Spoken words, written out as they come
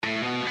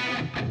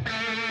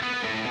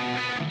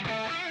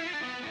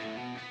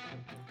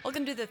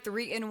Welcome to the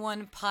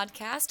 3-in-1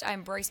 podcast.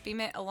 I'm Bryce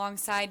Beamet.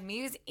 Alongside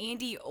me is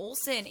Andy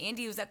Olson.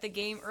 Andy was at the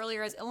game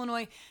earlier as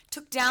Illinois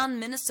took down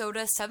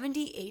Minnesota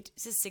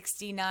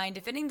 78-69,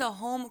 defending the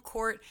home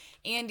court.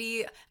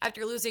 Andy,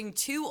 after losing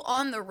 2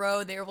 on the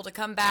road, they were able to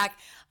come back.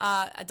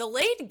 A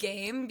delayed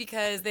game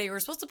because they were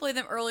supposed to play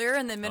them earlier,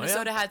 and then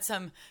Minnesota had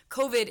some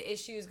COVID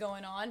issues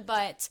going on.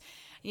 But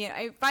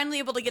I finally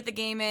able to get the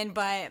game in.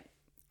 But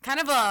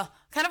kind of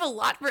a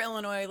lot for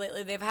Illinois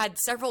lately. They've had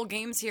several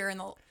games here in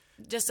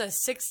just a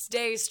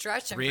 6-day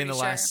stretch. 3 in the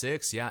last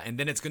 6, yeah. And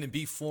then it's going to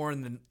be 4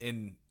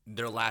 in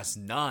their last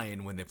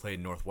 9 when they played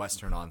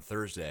Northwestern on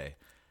Thursday.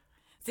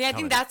 See, I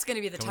think that's going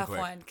to be the tough quick.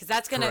 one because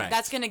that's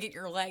gonna get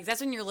your legs.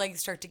 That's when your legs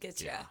start to get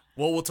you. Yeah.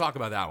 Well, we'll talk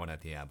about that one at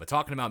the end. But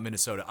talking about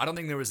Minnesota, I don't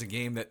think there was a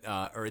game that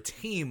or a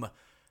team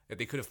that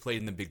they could have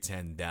played in the Big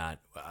Ten that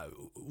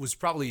was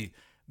probably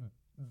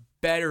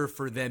better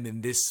for them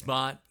in this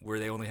spot where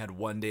they only had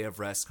 1 day of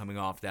rest coming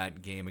off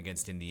that game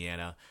against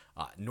Indiana.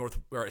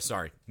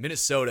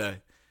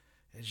 Minnesota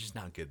is just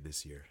not good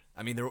this year.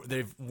 I mean,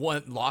 they've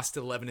lost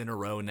 11 in a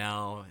row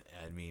now.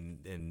 I mean,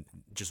 in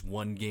just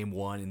one game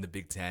won in the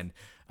Big Ten.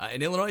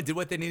 And Illinois did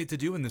what they needed to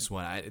do in this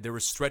one. There were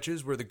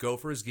stretches where the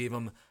Gophers gave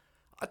them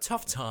a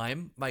tough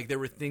time. Like, there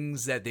were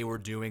things that they were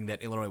doing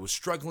that Illinois was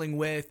struggling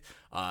with.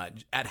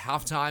 At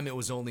halftime, it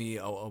was only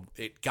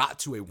it got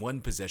to a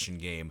one-possession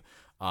game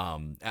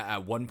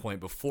at one point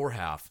before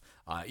half.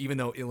 Even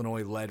though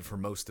Illinois led for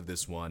most of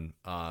this one,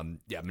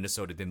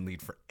 Minnesota didn't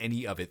lead for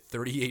any of it.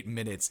 38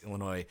 minutes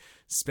Illinois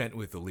spent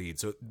with the lead.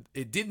 So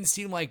it didn't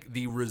seem like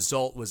the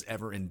result was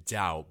ever in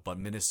doubt, but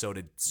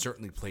Minnesota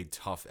certainly played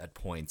tough at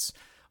points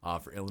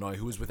for Illinois,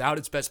 who was without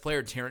its best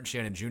player, Terrence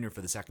Shannon Jr.,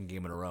 for the second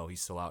game in a row.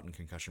 He's still out in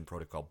concussion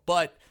protocol.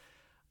 But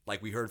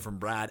like we heard from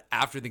Brad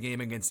after the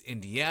game against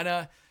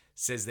Indiana,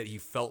 says that he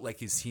felt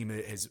like his team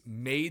has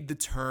made the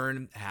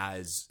turn,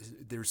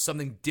 there's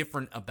something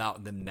different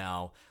about them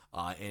now,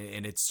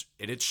 and it's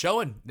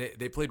showing.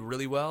 They played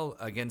really well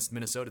against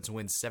Minnesota to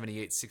win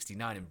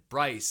 78-69. And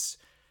Bryce,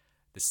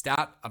 the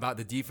stat about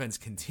the defense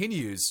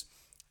continues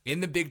in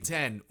the Big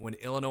Ten when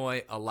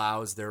Illinois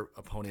allows their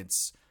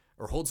opponents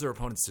or holds their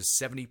opponents to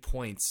 70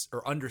 points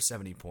or under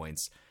 70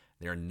 points.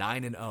 They're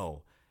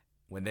 9-0.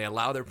 When they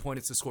allow their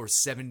opponents to score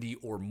 70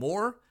 or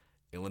more,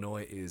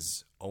 Illinois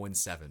is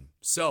 0-7.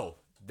 So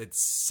the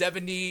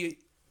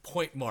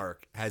 70-point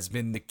mark has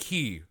been the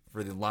key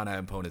for the Illini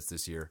opponents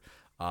this year.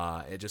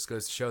 It just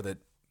goes to show that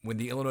when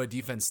the Illinois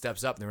defense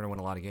steps up, they're going to win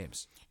a lot of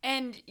games.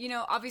 And,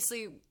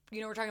 obviously,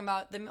 we're talking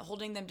about them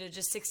holding them to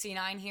just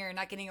 69 here,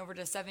 not getting over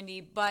to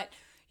 70. But,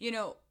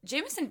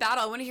 Jamison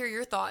Battle, I want to hear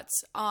your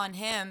thoughts on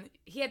him.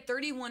 He had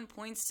 31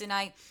 points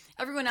tonight.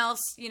 Everyone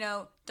else,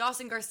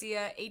 Dawson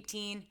Garcia,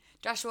 18.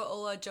 Joshua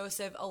Ola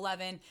Joseph,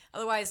 11.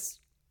 Otherwise,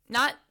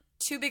 not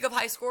too big of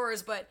high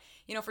scorers, but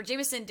for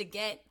Jamison to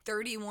get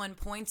 31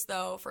 points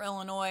though for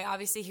Illinois,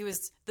 obviously he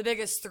was the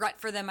biggest threat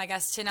for them, I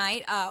guess,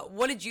 tonight.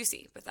 What did you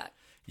see with that?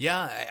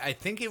 Yeah, I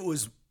think it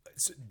was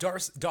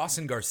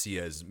Dawson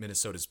Garcia is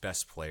Minnesota's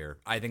best player.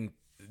 I think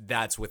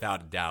that's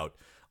without a doubt.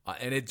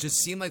 And it just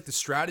seemed like the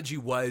strategy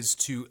was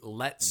to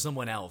let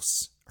someone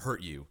else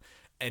hurt you.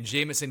 And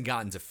Jamison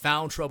got into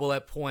foul trouble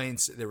at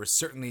points. There were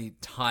certainly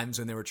times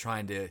when they were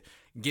trying to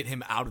get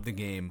him out of the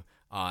game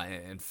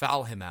and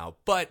foul him out.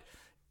 But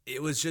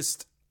it was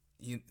just,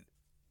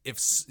 if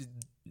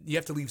you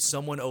have to leave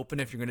someone open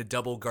if you're going to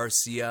double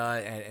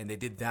Garcia, and they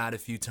did that a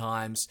few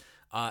times.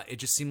 It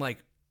just seemed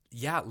like,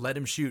 let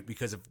him shoot,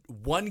 because if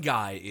one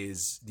guy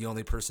is the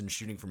only person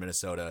shooting for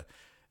Minnesota,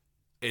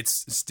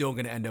 it's still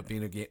going to end up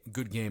being a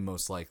good game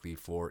most likely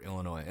for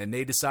Illinois. And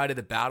they decided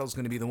that Battle's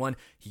going to be the one.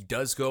 He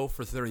does go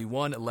for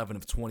 31, 11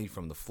 of 20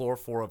 from the floor,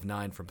 4 of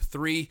 9 from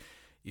 3.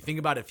 You think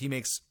about it, if he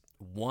makes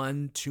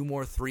 1-2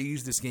 more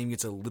threes, this game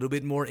gets a little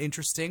bit more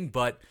interesting,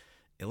 but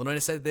Illinois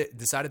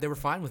decided they were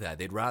fine with that.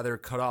 They'd rather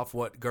cut off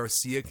what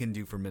Garcia can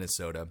do for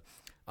Minnesota.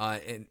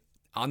 And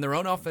on their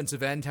own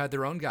offensive end, had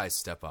their own guys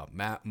step up.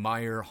 Matt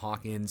Meyer,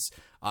 Hawkins.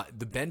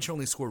 The bench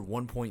only scored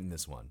 1 point in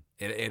this one.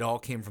 It all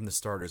came from the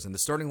starters. And the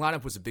starting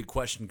lineup was a big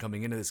question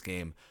coming into this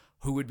game.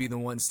 Who would be the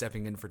one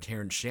stepping in for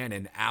Terrence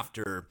Shannon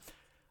after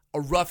a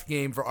rough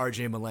game for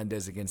RJ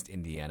Melendez against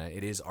Indiana?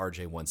 It is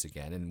RJ once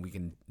again, and we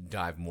can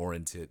dive more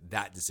into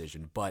that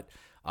decision. But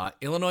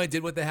Illinois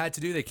did what they had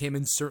to do. They came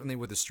in certainly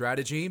with a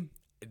strategy.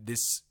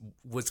 This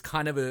was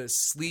kind of a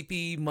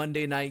sleepy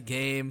Monday night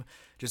game,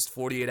 just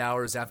 48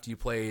 hours after you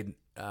played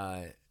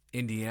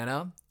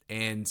Indiana.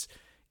 And,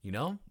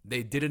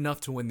 they did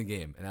enough to win the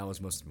game, and that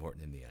was most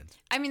important in the end.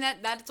 I mean,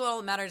 that's what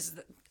all matters.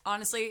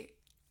 Honestly,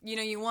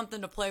 you want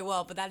them to play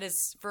well, but that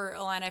is for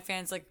Illini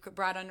fans, like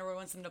Brad Underwood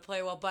wants them to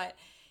play well. But,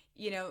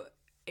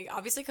 it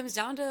obviously comes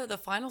down to the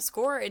final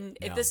score. And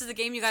if this is a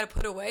game you got to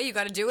put away, you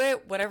got to do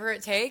it, whatever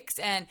it takes.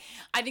 And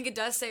I think it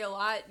does say a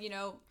lot.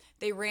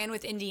 They ran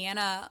with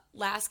Indiana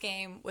last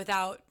game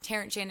without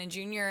Terrence Shannon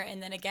Jr.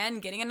 And then again,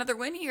 getting another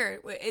win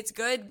here. It's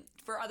good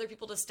for other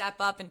people to step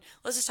up. And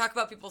let's just talk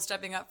about people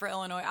stepping up for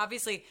Illinois.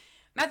 Obviously,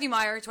 Matthew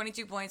Meyer,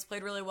 22 points,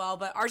 played really well.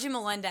 But RJ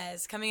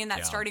Melendez coming in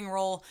that starting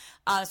role,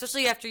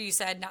 especially after you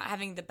said not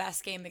having the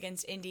best game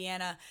against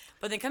Indiana,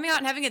 but then coming out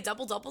and having a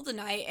double-double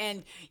tonight.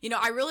 And,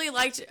 I really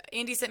liked,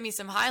 Andy sent me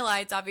some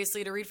highlights,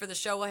 obviously, to read for the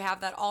show. We'll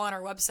have that all on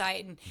our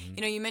website. And,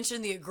 you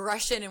mentioned the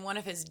aggression in one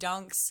of his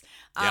dunks.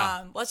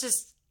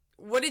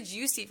 What did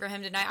you see from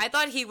him tonight? I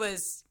thought he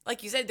was,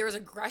 like you said, there was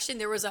aggression.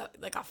 There was a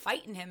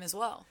fight in him as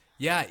well.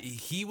 Yeah,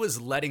 he was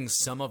letting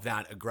some of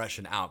that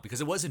aggression out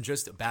because it wasn't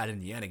just a bad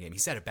Indiana game.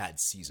 He's had a bad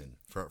season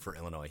for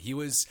Illinois. He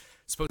was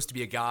supposed to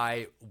be a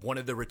guy, one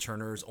of the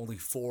returners, only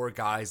 4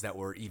 guys that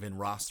were even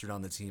rostered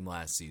on the team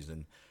last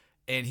season.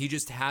 And he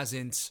just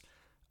hasn't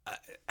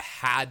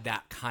had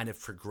that kind of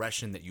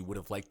progression that you would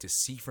have liked to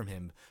see from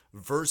him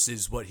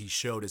versus what he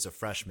showed as a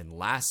freshman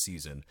last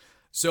season.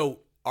 So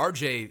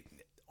RJ,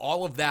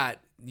 all of that,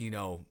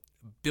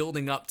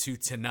 building up to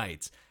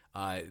tonight,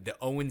 the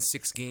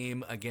 0-6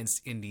 game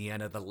against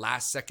Indiana, the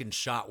last second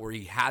shot where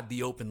he had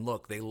the open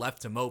look, they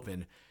left him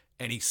open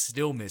and he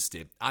still missed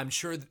it. I'm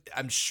sure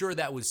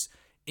that was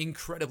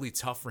incredibly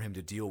tough for him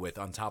to deal with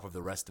on top of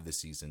the rest of the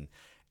season.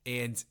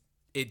 And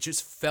it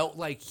just felt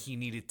like he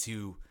needed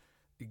to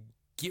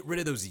get rid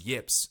of those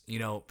yips.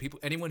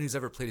 Anyone who's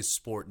ever played a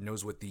sport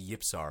knows what the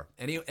yips are.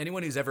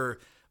 Anyone who's ever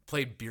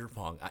played beer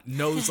pong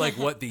knows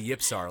what the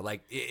yips are.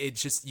 It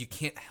just, you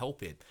can't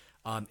help it.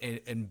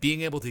 And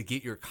being able to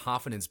get your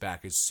confidence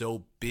back is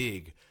so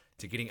big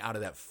to getting out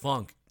of that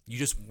funk. You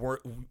just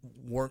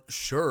weren't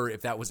sure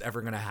if that was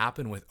ever going to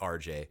happen with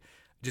RJ,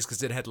 just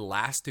because it had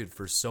lasted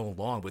for so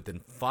long. But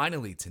then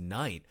finally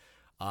tonight,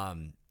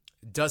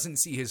 doesn't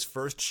see his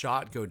first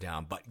shot go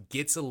down, but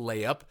gets a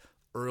layup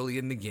early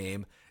in the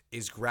game,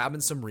 is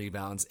grabbing some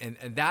rebounds, and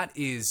that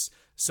is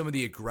some of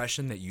the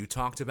aggression that you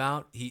talked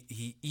about.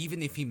 He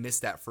even if he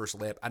missed that first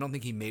layup, I don't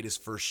think he made his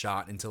first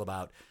shot until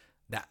about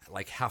that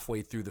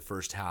halfway through the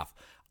first half.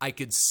 I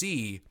could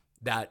see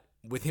that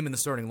with him in the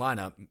starting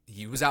lineup,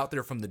 he was out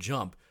there from the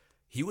jump.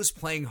 He was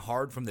playing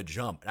hard from the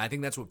jump. And I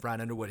think that's what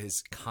Brad Underwood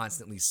has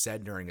constantly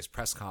said during his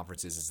press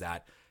conferences, is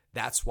that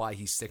that's why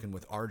he's sticking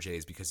with RJ,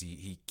 is because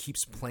he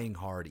keeps playing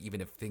hard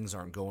even if things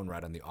aren't going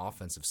right on the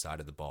offensive side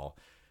of the ball.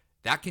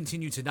 That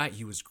continued tonight.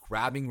 He was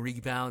grabbing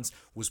rebounds,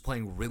 was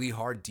playing really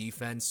hard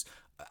defense.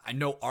 I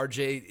know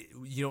RJ,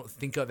 you don't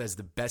think of as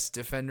the best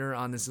defender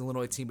on this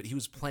Illinois team, but he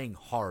was playing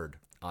hard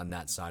on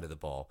that side of the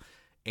ball.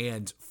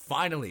 And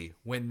finally,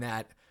 when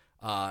that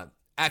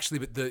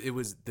it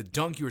was the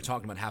dunk you were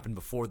talking about happened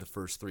before the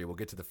first three. We'll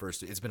get to the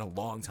first three. It's been a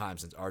long time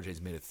since RJ's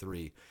made a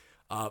three.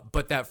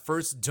 But that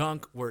first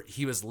dunk where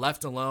he was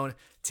left alone,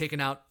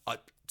 taking out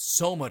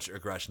so much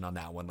aggression on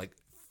that one,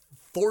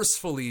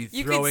 forcefully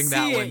throwing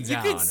that one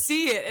down. You could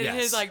see it in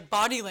his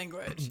body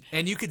language.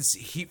 And you could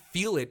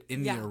feel it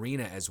in the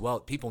arena as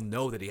well. People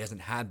know that he hasn't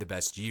had the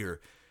best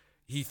year.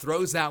 He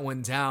throws that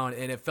one down,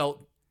 and it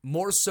felt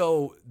more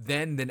so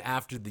then than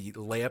after the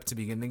layup to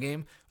begin the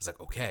game. I was like,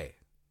 okay,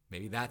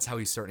 maybe that's how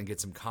he's starting to get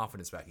some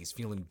confidence back. He's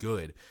feeling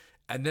good.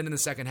 And then in the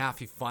second half,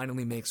 he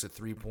finally makes a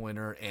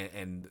three-pointer,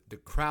 and the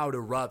crowd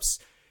erupts.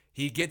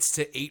 He gets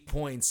to 8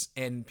 points,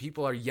 and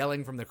people are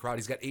yelling from the crowd.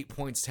 He's got 8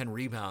 points, 10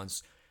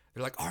 rebounds.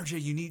 They're like,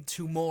 RJ, you need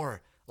 2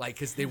 more.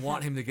 Because they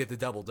want him to get the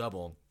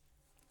double-double.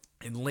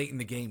 And late in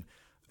the game,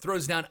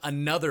 throws down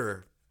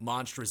another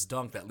monstrous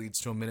dunk that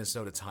leads to a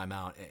Minnesota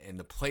timeout, and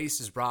the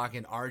place is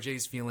rocking.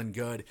 RJ's feeling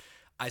good.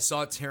 I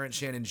saw Terrence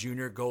Shannon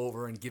Jr. go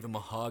over and give him a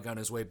hug on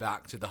his way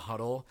back to the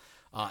huddle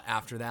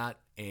after that,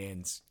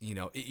 and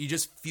you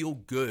just feel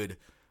good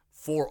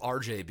for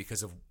RJ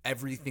because of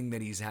everything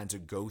that he's had to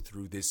go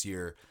through this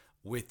year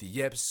with the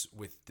yips,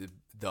 with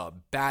the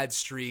bad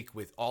streak,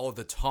 with all of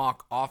the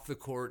talk off the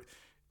court.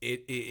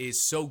 It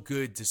is so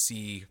good to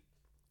see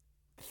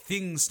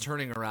things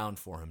turning around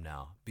for him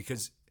now,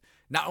 because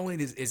not only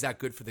is that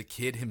good for the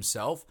kid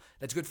himself,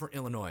 that's good for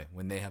Illinois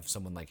when they have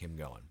someone like him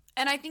going.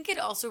 And I think it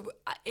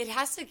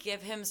has to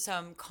give him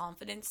some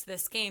confidence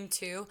this game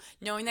too,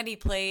 knowing that he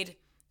played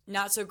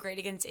not so great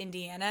against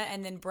Indiana,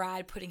 and then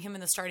Brad putting him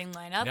in the starting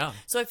lineup. Yeah.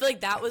 So I feel like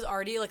that was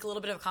already a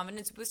little bit of a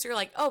confidence booster.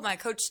 My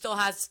coach still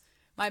has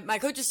my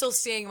coach is still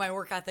seeing my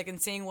work ethic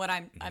and seeing what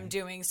I'm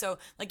doing. So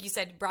like you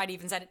said, Brad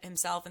even said it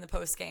himself in the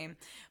post game.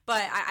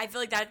 But I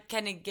feel like that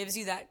kind of gives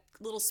you that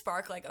little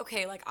spark,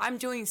 okay, I'm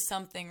doing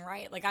something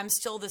right. I'm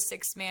still the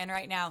sixth man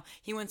right now.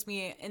 He wants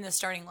me in the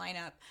starting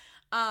lineup.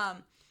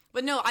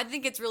 But no, I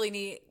think it's really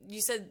neat.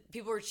 You said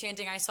people were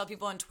chanting. I saw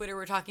people on Twitter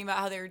were talking about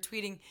how they were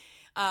tweeting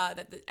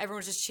that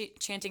everyone was just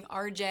chanting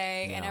RJ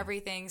and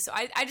everything. So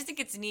I just think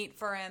it's neat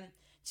for him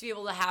to be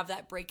able to have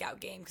that breakout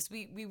game, because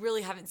we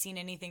really haven't seen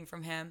anything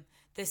from him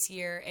this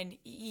year. And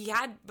he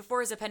had,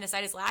 before his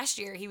appendicitis last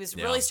year, he was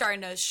really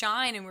starting to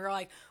shine, and we were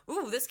like,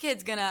 ooh, this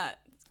kid's gonna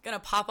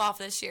pop off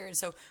this year. And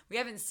so we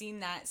haven't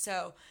seen that.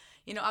 So,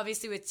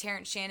 obviously with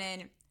Terrence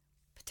Shannon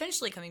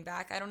potentially coming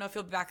back, I don't know if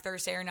he'll be back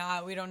Thursday or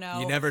not. We don't know.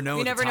 You never know.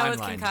 We never know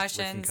with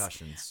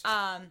concussions.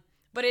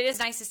 But it is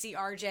nice to see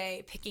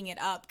RJ picking it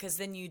up, because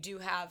then you do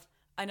have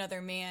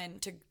another man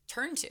to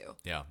turn to.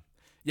 Yeah.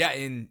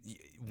 And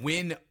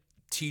when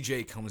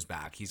TJ comes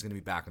back, he's going to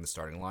be back in the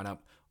starting lineup.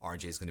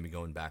 RJ is going to be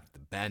going back to the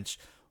bench.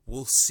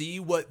 We'll see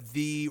what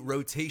the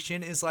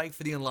rotation is like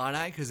for the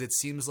Illini, because it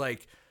seems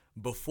like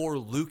before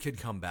Luke had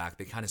come back,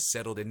 they kind of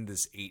settled into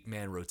this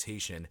 8-man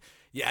rotation.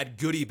 You add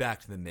Goody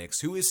back to the mix,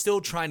 who is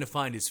still trying to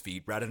find his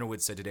feet. Brad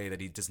Underwood said today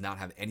that he does not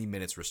have any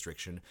minutes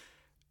restriction.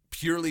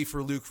 Purely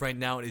for Luke right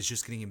now, it is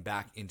just getting him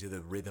back into the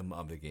rhythm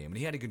of the game. And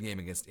he had a good game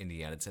against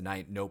Indiana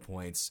tonight. No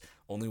points,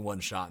 only 1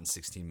 shot in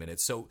 16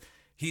 minutes. So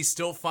he's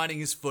still finding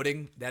his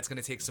footing. That's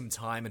going to take some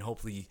time, and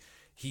hopefully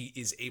he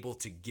is able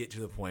to get to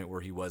the point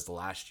where he was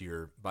last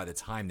year by the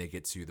time they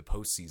get to the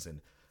postseason.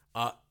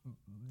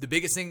 The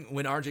biggest thing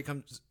when when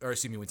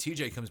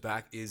TJ comes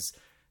back is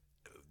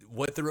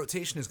what the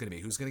rotation is going to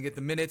be. Who's going to get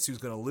the minutes? Who's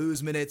going to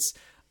lose minutes?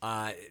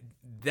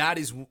 That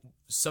is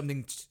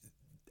something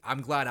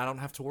I'm glad I don't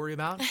have to worry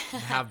about.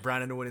 Have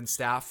Brad Underwood and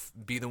staff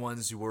be the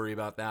ones who worry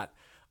about that.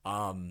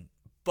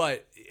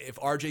 But if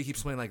RJ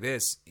keeps playing like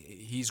this,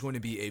 he's going to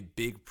be a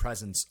big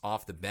presence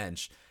off the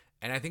bench.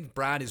 And I think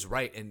Brad is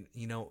right. And,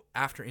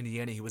 after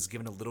Indiana, he was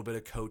given a little bit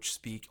of coach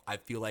speak. I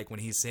feel like when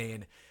he's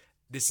saying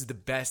this is the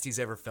best he's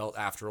ever felt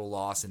after a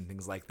loss and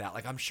things like that,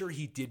 like I'm sure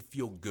he did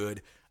feel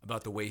good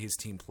about the way his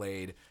team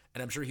played.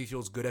 And I'm sure he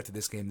feels good after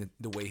this game,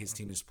 the way his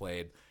team has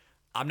played.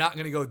 I'm not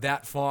going to go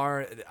that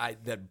far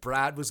that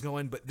Brad was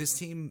going, but this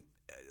team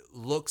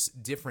looks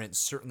different,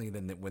 certainly,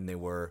 than when they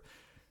were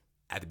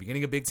at the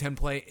beginning of Big Ten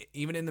play.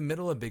 Even in the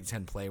middle of Big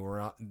Ten play,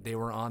 they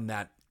were on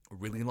that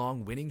really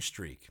long winning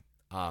streak,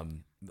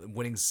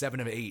 winning 7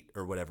 of 8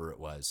 or whatever it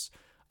was.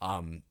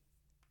 I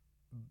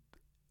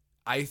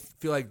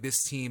feel like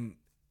this team,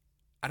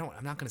 I'm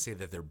not going to say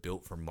that they're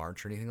built for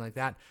March or anything like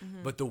that,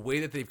 but the way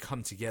that they've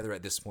come together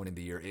at this point in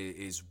the year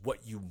is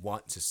what you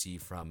want to see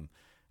from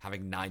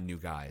having 9 new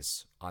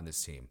guys on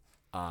this team.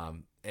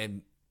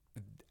 And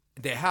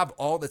they have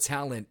all the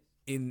talent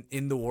in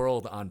the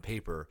world on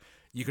paper.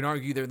 You can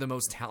argue they're the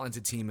most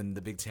talented team in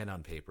the Big Ten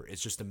on paper.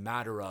 It's just a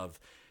matter of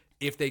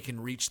if they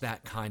can reach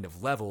that kind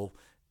of level.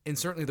 And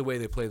certainly the way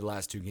they played the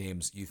last 2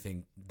 games, you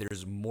think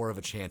there's more of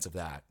a chance of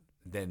that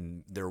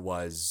than there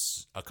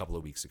was a couple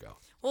of weeks ago.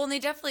 Well, and they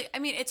definitely,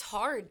 it's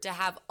hard to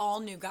have all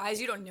new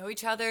guys. You don't know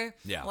each other.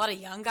 Yeah. A lot of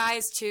young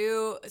guys,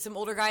 too. Some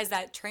older guys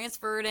that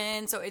transferred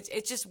in. So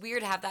it's just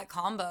weird to have that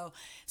combo.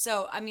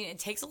 So, it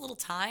takes a little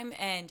time.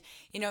 And,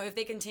 if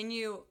they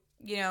continue,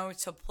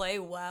 to play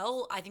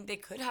well, I think they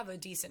could have a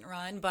decent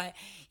run. But,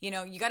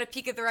 you got to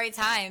peak at the right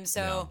time.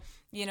 So,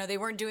 they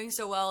weren't doing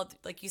so well,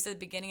 like you said,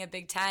 beginning of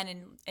Big Ten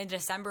and in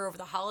December over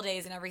the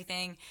holidays and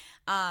everything.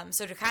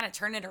 So to kind of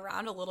turn it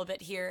around a little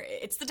bit here,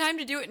 it's the time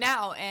to do it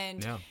now.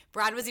 And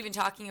Brad was even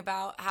talking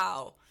about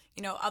how,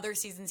 other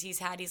seasons he's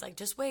had, he's like,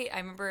 just wait. I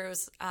remember it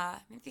was, I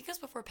think it was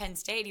before Penn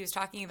State. He was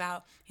talking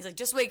about, he's like,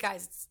 just wait,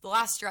 guys. It's the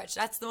last stretch.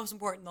 That's the most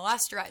important, the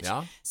last stretch.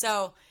 Yeah.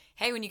 So,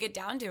 hey, when you get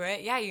down to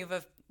it, you have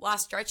a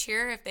last stretch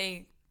here. If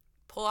they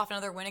pull off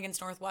another win against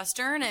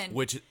Northwestern, and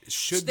which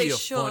should be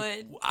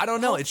fun. I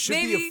don't know. It should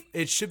maybe.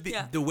 It should be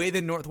the way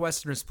that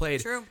Northwestern has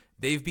played. True.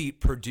 They've beat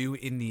Purdue,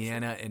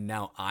 Indiana, and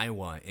now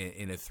Iowa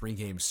in a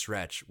 3-game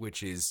stretch,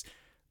 which is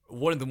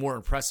one of the more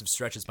impressive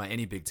stretches by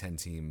any Big Ten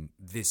team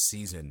this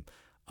season.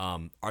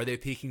 Are they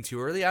peaking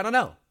too early? I don't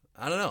know.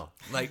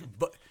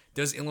 But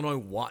does Illinois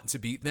want to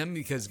beat them?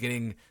 Because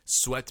getting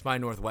swept by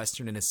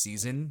Northwestern in a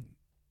season,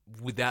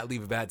 would that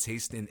leave a bad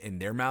taste in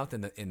their mouth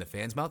and in the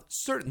fans' mouth?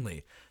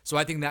 Certainly. So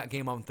I think that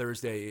game on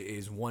Thursday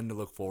is one to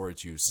look forward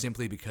to,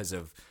 simply because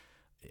of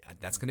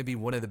that's going to be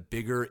one of the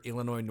bigger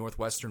Illinois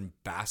Northwestern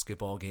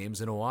basketball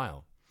games in a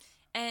while.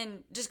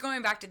 And just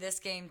going back to this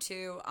game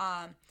too,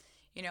 I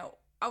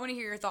want to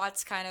hear your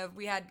thoughts. Kind of,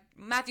 we had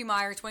Matthew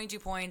Meyer, 22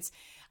 points.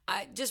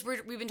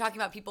 We've been talking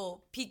about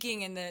people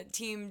peaking and the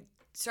team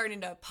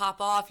starting to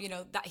pop off.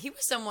 That he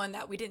was someone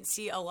that we didn't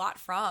see a lot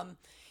from.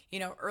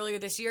 Earlier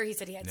this year, he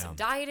said he had some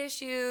diet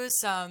issues,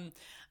 some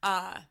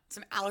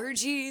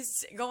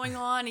allergies going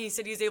on. He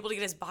said he was able to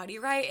get his body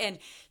right. And,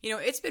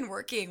 it's been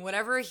working.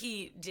 Whatever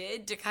he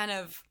did to kind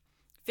of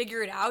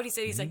figure it out, he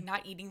said he's like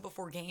not eating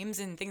before games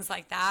and things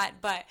like that.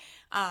 But,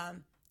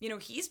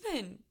 he's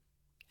been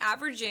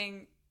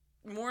averaging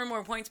more and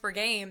more points per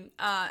game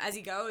as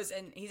he goes.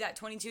 And he's at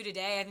 22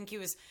 today. I think he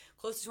was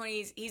close to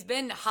 20s. He's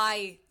been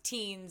high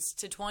teens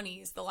to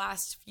 20s the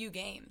last few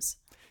games.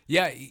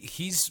 Yeah,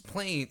 he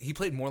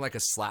played more like a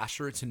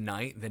slasher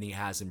tonight than he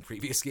has in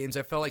previous games.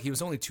 I felt like he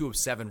was only 2 of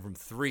 7 from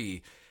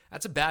 3.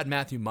 That's a bad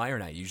Matthew Meyer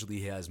night. Usually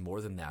he has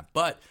more than that.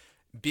 But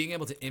being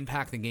able to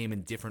impact the game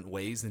in different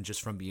ways than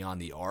just from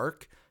beyond the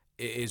arc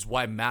is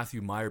why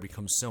Matthew Meyer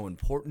becomes so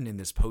important in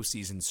this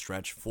postseason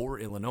stretch for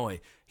Illinois.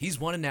 He's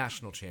won a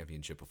national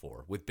championship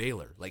before with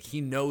Baylor. Like,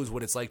 he knows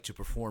what it's like to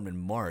perform in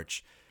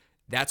March.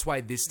 That's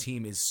why this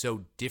team is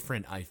so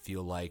different, I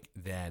feel like,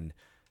 than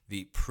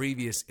the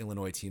previous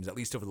Illinois teams, at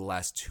least over the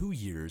last 2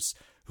 years,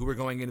 who were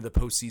going into the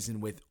postseason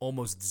with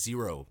almost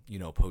zero,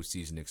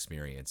 postseason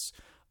experience.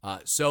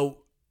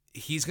 So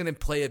he's going to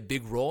play a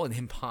big role in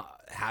him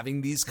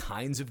having these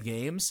kinds of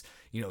games.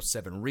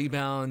 7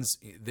 rebounds.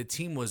 The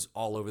team was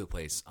all over the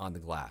place on the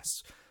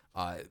glass.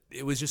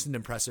 It was just an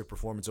impressive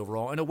performance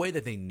overall in a way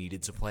that they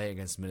needed to play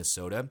against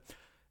Minnesota.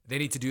 they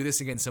need to do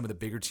this against some of the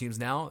bigger teams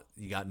now.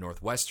 You got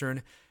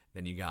Northwestern,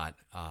 then you got,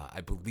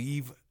 I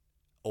believe,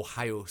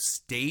 Ohio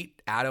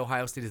State. At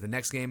Ohio State is the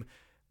next game.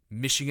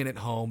 Michigan at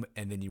home,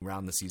 and then you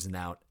round the season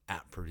out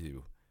at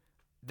Purdue.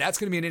 That's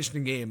going to be an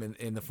interesting game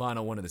in the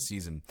final one of the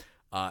season.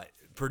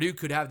 Purdue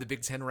could have the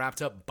Big Ten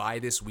wrapped up by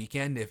this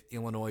weekend if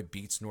Illinois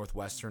beats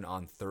Northwestern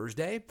on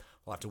Thursday.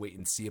 We'll have to wait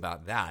and see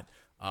about that.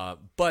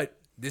 But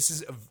this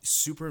is a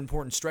super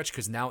important stretch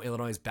because now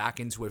Illinois is back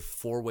into a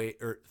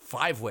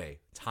 5-way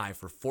tie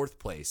for 4th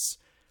place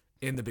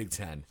in the Big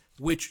Ten,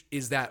 which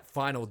is that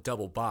final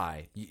double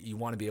bye. You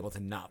want to be able to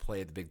not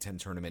play at the Big Ten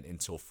tournament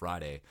until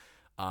Friday.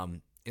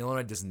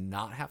 Illinois does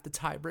not have the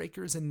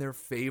tiebreakers in their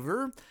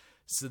favor,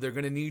 so they're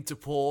going to need to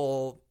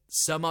pull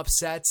some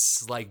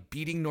upsets like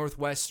beating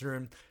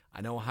Northwestern.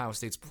 I know Ohio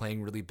State's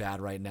playing really bad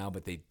right now,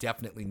 but they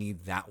definitely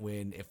need that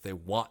win if they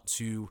want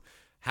to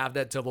have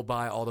that double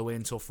bye all the way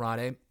until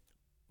Friday.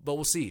 But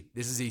we'll see.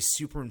 This is a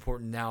super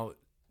important now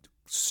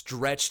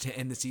stretch to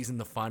end the season,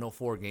 the final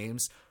 4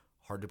 games.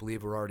 Hard to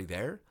believe we're already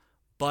there.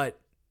 But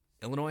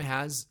Illinois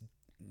has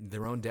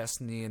their own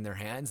destiny in their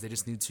hands. They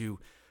just need to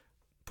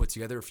put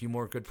together a few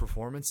more good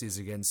performances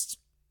against,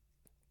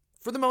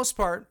 for the most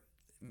part,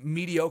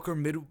 mediocre,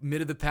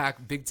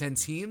 mid-of-the-pack Big Ten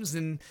teams.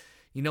 And,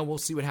 we'll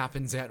see what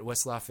happens at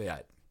West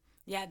Lafayette.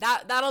 Yeah,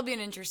 that'll be an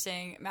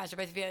interesting matchup.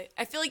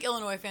 I feel like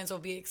Illinois fans will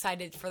be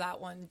excited for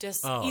that one.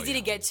 Just easy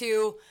to get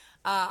to.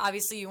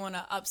 Obviously, you want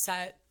to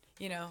upset,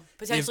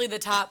 potentially the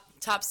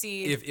top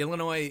seed. If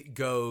Illinois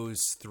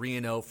goes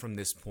 3-0 from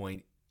this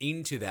point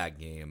into that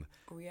game,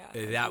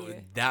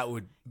 that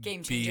would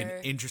be an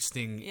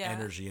interesting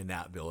energy in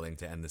that building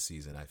to end the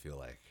season, I feel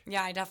like.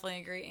 Yeah, I definitely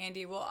agree,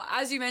 Andy. Well,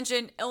 as you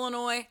mentioned,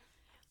 Illinois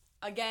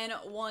again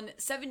won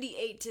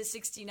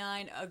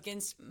 78-69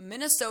 against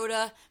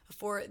Minnesota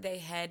before they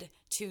head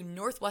to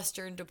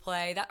Northwestern to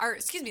play.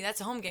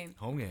 That's a home game.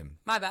 Home game.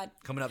 My bad.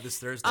 Coming up this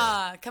Thursday.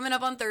 Coming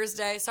up on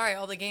Thursday. Sorry,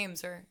 all the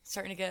games are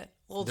starting to get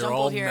a little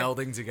jumbled here. They're all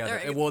melding together.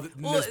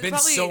 There's been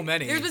so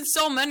many. There's been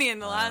so many in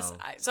the last.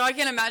 So I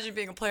can't imagine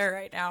being a player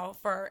right now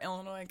for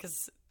Illinois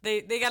because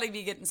they got to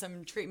be getting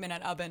some treatment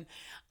at Ubben,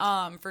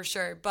 for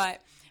sure. But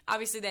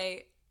obviously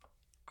they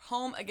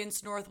home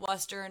against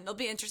Northwestern. It'll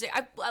be interesting.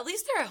 At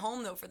least they're at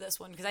home though for this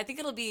one because I think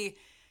it'll be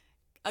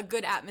a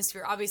good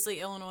atmosphere. Obviously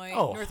Illinois,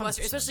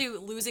 Northwestern, 100%. Especially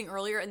losing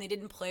earlier, and they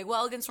didn't play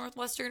well against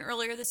Northwestern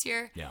earlier this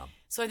year. Yeah.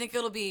 So I think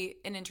it'll be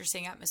an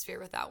interesting atmosphere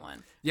with that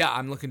one. Yeah,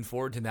 I'm looking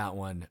forward to that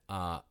one.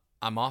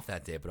 I'm off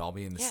that day, but I'll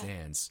be in the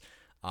stands.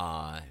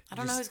 I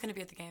don't know who's going to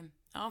be at the game.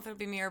 I don't know if it'll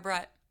be me or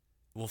Brett.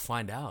 We'll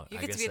find out. You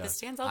get to be at the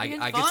stands. I'll be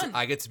fun.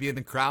 I get to be in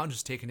the crowd,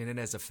 just taking it in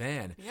as a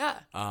fan.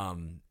 Yeah.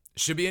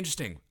 Should be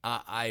interesting.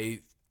 I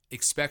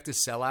expect a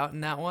sellout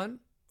in that one.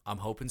 I'm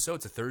hoping so.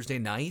 It's a Thursday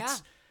night.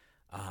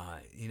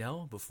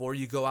 Yeah. Before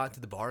you go out to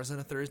the bars on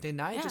a Thursday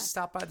night, just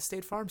stop by the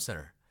State Farm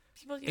Center.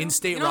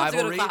 In-state rivalry. Have to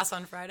go to class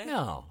on Friday.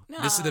 No.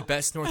 This is the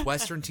best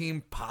Northwestern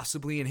team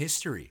possibly in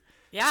history.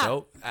 Yeah.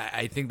 So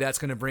I think that's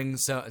going to bring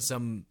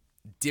some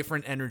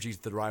different energy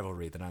to the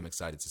rivalry that I'm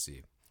excited to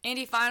see.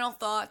 Andy, final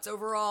thoughts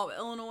overall.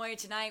 Illinois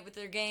tonight with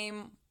their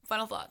game.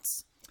 Final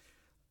thoughts.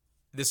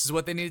 This is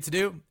what they needed to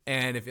do.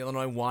 And if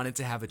Illinois wanted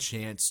to have a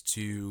chance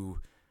to,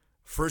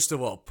 first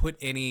of all,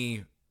 put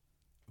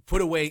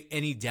away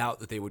any doubt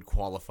that they would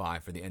qualify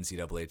for the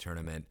NCAA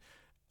tournament,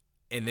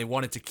 and they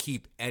wanted to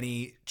keep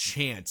any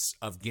chance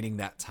of getting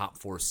that top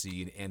 4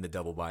 seed and the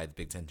double bye at the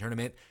Big Ten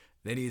tournament,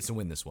 they needed to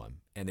win this one.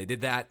 And they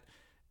did that.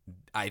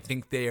 I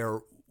think they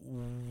are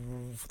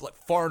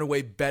far and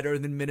away better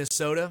than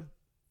Minnesota.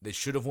 They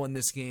should have won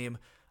this game.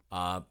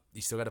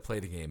 You still got to play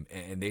the game,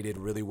 and they did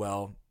really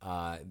well.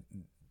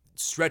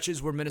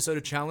 Stretches where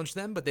Minnesota challenged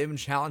them, but they've been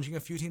challenging a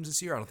few teams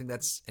this year. I don't think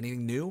that's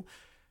anything new.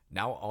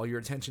 Now all your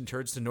attention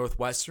turns to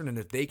Northwestern, and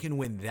if they can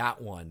win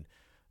that one,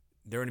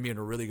 they're going to be in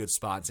a really good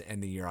spot to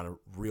end the year on a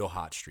real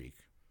hot streak.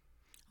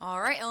 All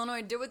right,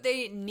 Illinois did what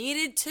they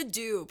needed to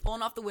do,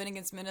 pulling off the win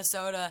against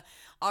Minnesota.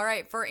 All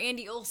right, for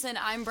Andy Olson,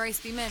 I'm Bryce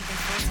Beeman.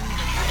 Thanks for listening.